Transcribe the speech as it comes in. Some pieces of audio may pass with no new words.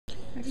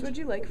Max, what did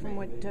you like from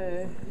what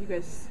you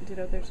guys did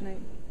out there tonight?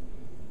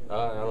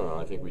 I don't know.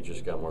 I think we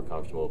just got more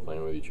comfortable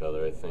playing with each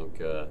other. I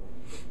think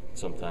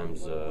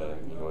sometimes a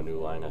new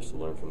line has to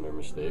learn from their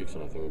mistakes,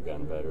 and I think we've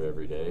gotten better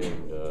every day.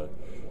 And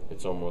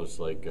it's almost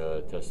like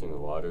testing the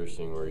waters,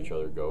 seeing where each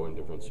other go in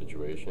different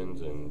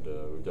situations. And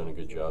we've done a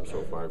good job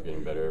so far of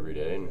getting better every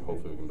day, and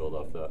hopefully we can build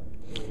off that.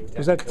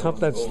 Was that tough?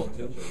 That's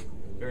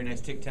very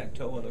nice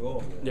tic-tac-toe on the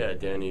goal. Yeah,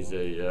 Danny's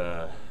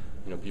a.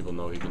 People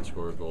know he can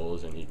score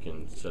goals and he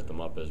can set them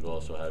up as well.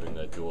 So having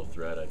that dual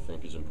threat, I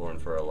think, is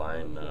important for our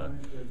line.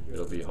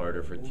 It'll be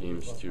harder for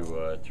teams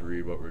to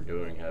read what we're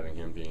doing, having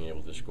him being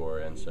able to score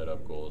and set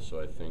up goals.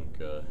 So I think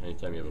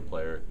anytime you have a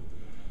player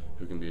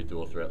who can be a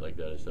dual threat like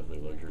that, it's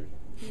definitely a luxury.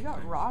 You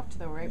got rocked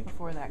though right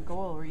before that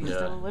goal. Were you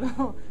still a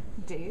little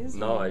dazed?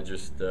 No, I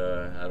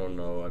don't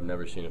know. I've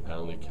never seen a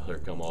penalty killer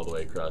come all the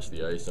way across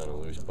the ice on a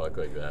loose puck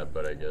like that.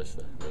 But I guess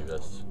maybe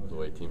that's the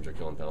way teams are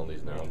killing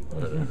penalties now.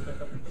 But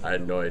I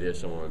had no idea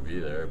someone would be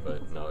there.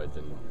 But no, it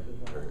didn't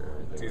hurt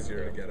or anything. It's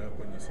easier to get up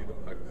when you see the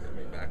puck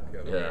coming back the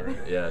other way.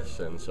 Right? Yes,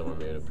 and someone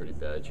made a pretty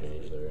bad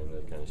change there, and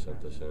that kind of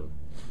sent us in.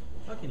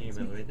 How can you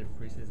evaluate the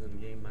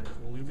preseason game, Max?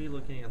 Will you be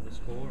looking at the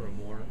score or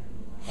more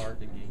hard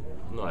the game?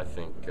 No, I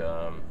think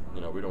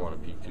we don't want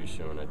to peak too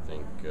soon. I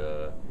think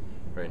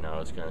right now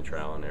it's kind of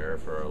trial and error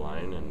for our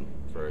line and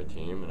for our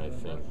team, and I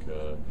think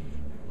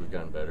we've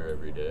gotten better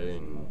every day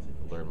and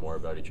learn more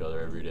about each other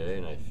every day.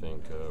 And I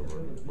think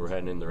we're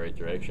heading in the right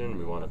direction.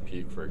 We want to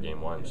peak for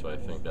game one, so I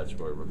think that's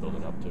where we're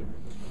building up to.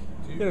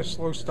 you had a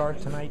slow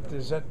start tonight.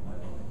 Does that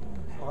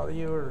bother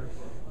you or?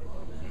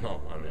 No,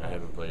 I mean I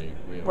haven't played.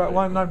 Well,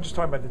 I'm just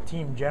talking about the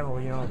team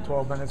generally.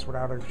 12 minutes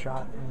without a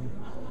shot.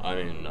 I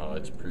mean, no,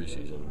 it's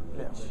preseason.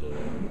 Yeah. It's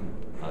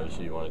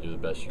obviously you want to do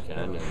the best you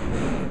can,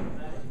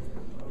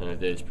 and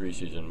if it's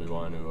preseason, we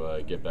want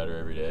to get better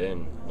every day.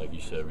 And like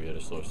you said, we had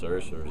a slow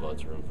start, so there's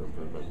lots of room for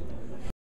improvement.